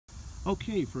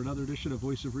Okay, for another edition of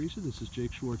Voice of Reason, this is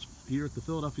Jake Schwartz here at the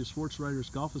Philadelphia Sports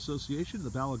Writers Golf Association, the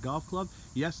Bala Golf Club.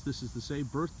 Yes, this is the same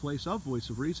birthplace of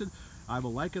Voice of Reason. I'm a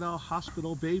Lankenau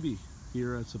Hospital baby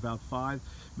here. It's about 5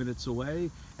 minutes away,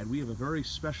 and we have a very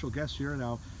special guest here.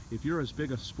 Now, if you're as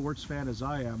big a sports fan as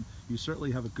I am, you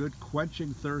certainly have a good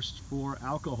quenching thirst for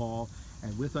alcohol.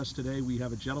 And with us today, we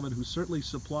have a gentleman who certainly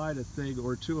supplied a thing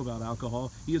or two about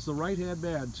alcohol. He is the right-hand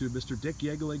man to Mr. Dick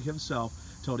Yengling himself,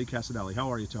 Tony Casinelli.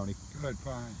 How are you, Tony? Good,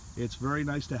 fine. It's very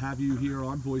nice to have you here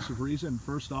on Voice of Reason.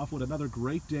 First off, what another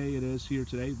great day it is here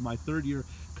today. My third year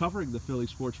covering the Philly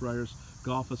Sports Writers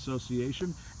Golf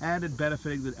Association, and in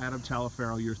benefiting the Adam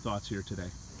Talaferro. Your thoughts here today?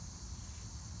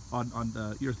 On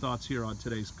your thoughts here on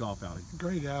today's golf outing.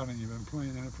 Great outing. You've been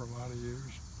playing in it for a lot of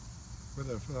years with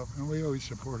the Philadelphia, and we always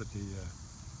supported the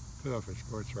Philadelphia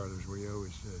Sports Writers. We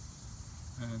always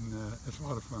did, and it's a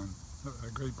lot of fun.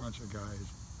 A great bunch of guys,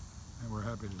 and we're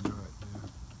happy to do it.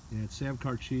 Yeah. And Sam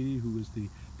Carcini, who is the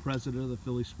president of the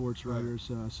Philly Sports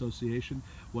Writers Association.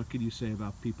 What can you say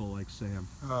about people like Sam?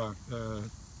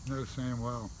 Know Sam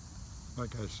well.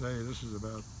 Like I say, this is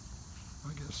about,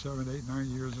 I guess, 7, 8, 9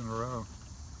 years in a row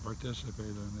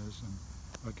participated in this,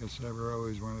 and like I said, we're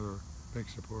always one of their big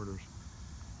supporters.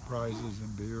 Prizes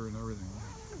and beer and everything.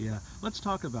 Yeah, let's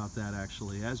talk about that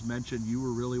actually. As mentioned, you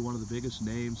were really one of the biggest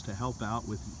names to help out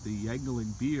with the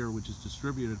Yengling beer, which is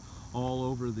distributed all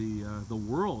over the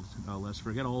world. Let's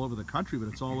forget all over the country, but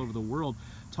it's all over the world.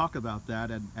 Talk about that,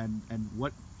 and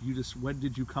what you when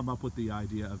did you come up with the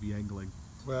idea of Yengling?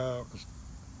 Well, it's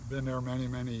been there many,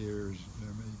 many years. I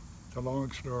mean, it's a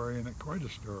long story and quite a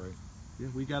story. Yeah,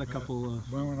 we got a couple.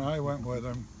 When I went with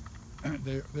them,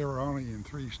 they were only in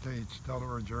 3 states: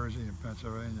 Delaware, Jersey, and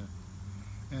Pennsylvania.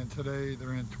 And today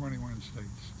they're in 21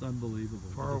 states. It's unbelievable.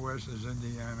 Far west is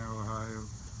Indiana, Ohio,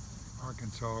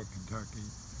 Arkansas, Kentucky,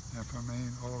 and from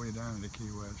Maine all the way down to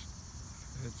Key West.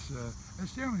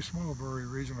 It's the only small brewery,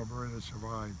 regional brewery that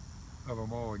survived of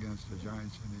them all against the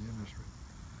giants in the industry.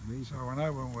 Amazing. So when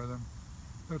I went with them,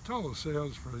 their total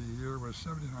sales for the year was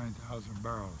 79,000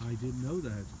 barrels. I didn't know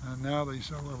that. And now they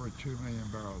sell over 2 million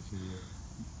barrels a year.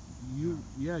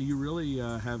 You really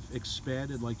have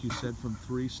expanded, like you said, from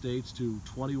 3 states to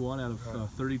 21 out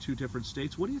of 32 different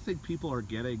states. What do you think people are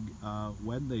getting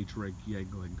when they drink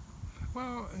Yengling?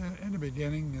 Well, in the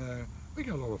beginning, we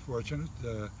got a little fortunate.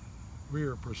 We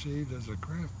were perceived as a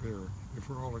craft beer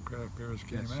before all the craft beers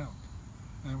came out.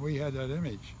 And we had that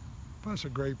image. Plus a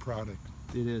great product.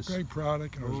 It is. Great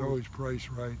product, and it was always priced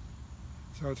right.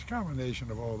 So it's a combination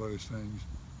of all those things.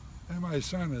 And my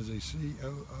son is a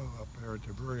COO up there at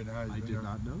the brewery now. I did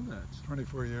not know that.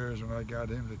 24 years when I got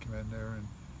him to come in there, and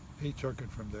he took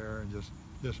it from there and just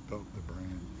built the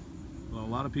brand. Well, a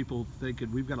lot of people think,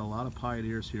 and we've got a lot of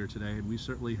pioneers here today, and we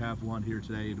certainly have one here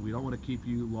today, and we don't want to keep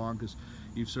you long because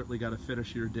you've certainly got to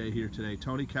finish your day here today.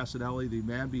 Tony Casinelli, the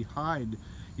man behind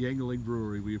Yengling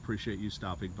Brewery, we appreciate you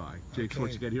stopping by. Jake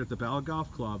Schwartz again here at the Bala Golf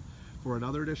Club for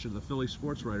another edition of the Philly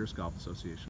Sports Writers Golf Association.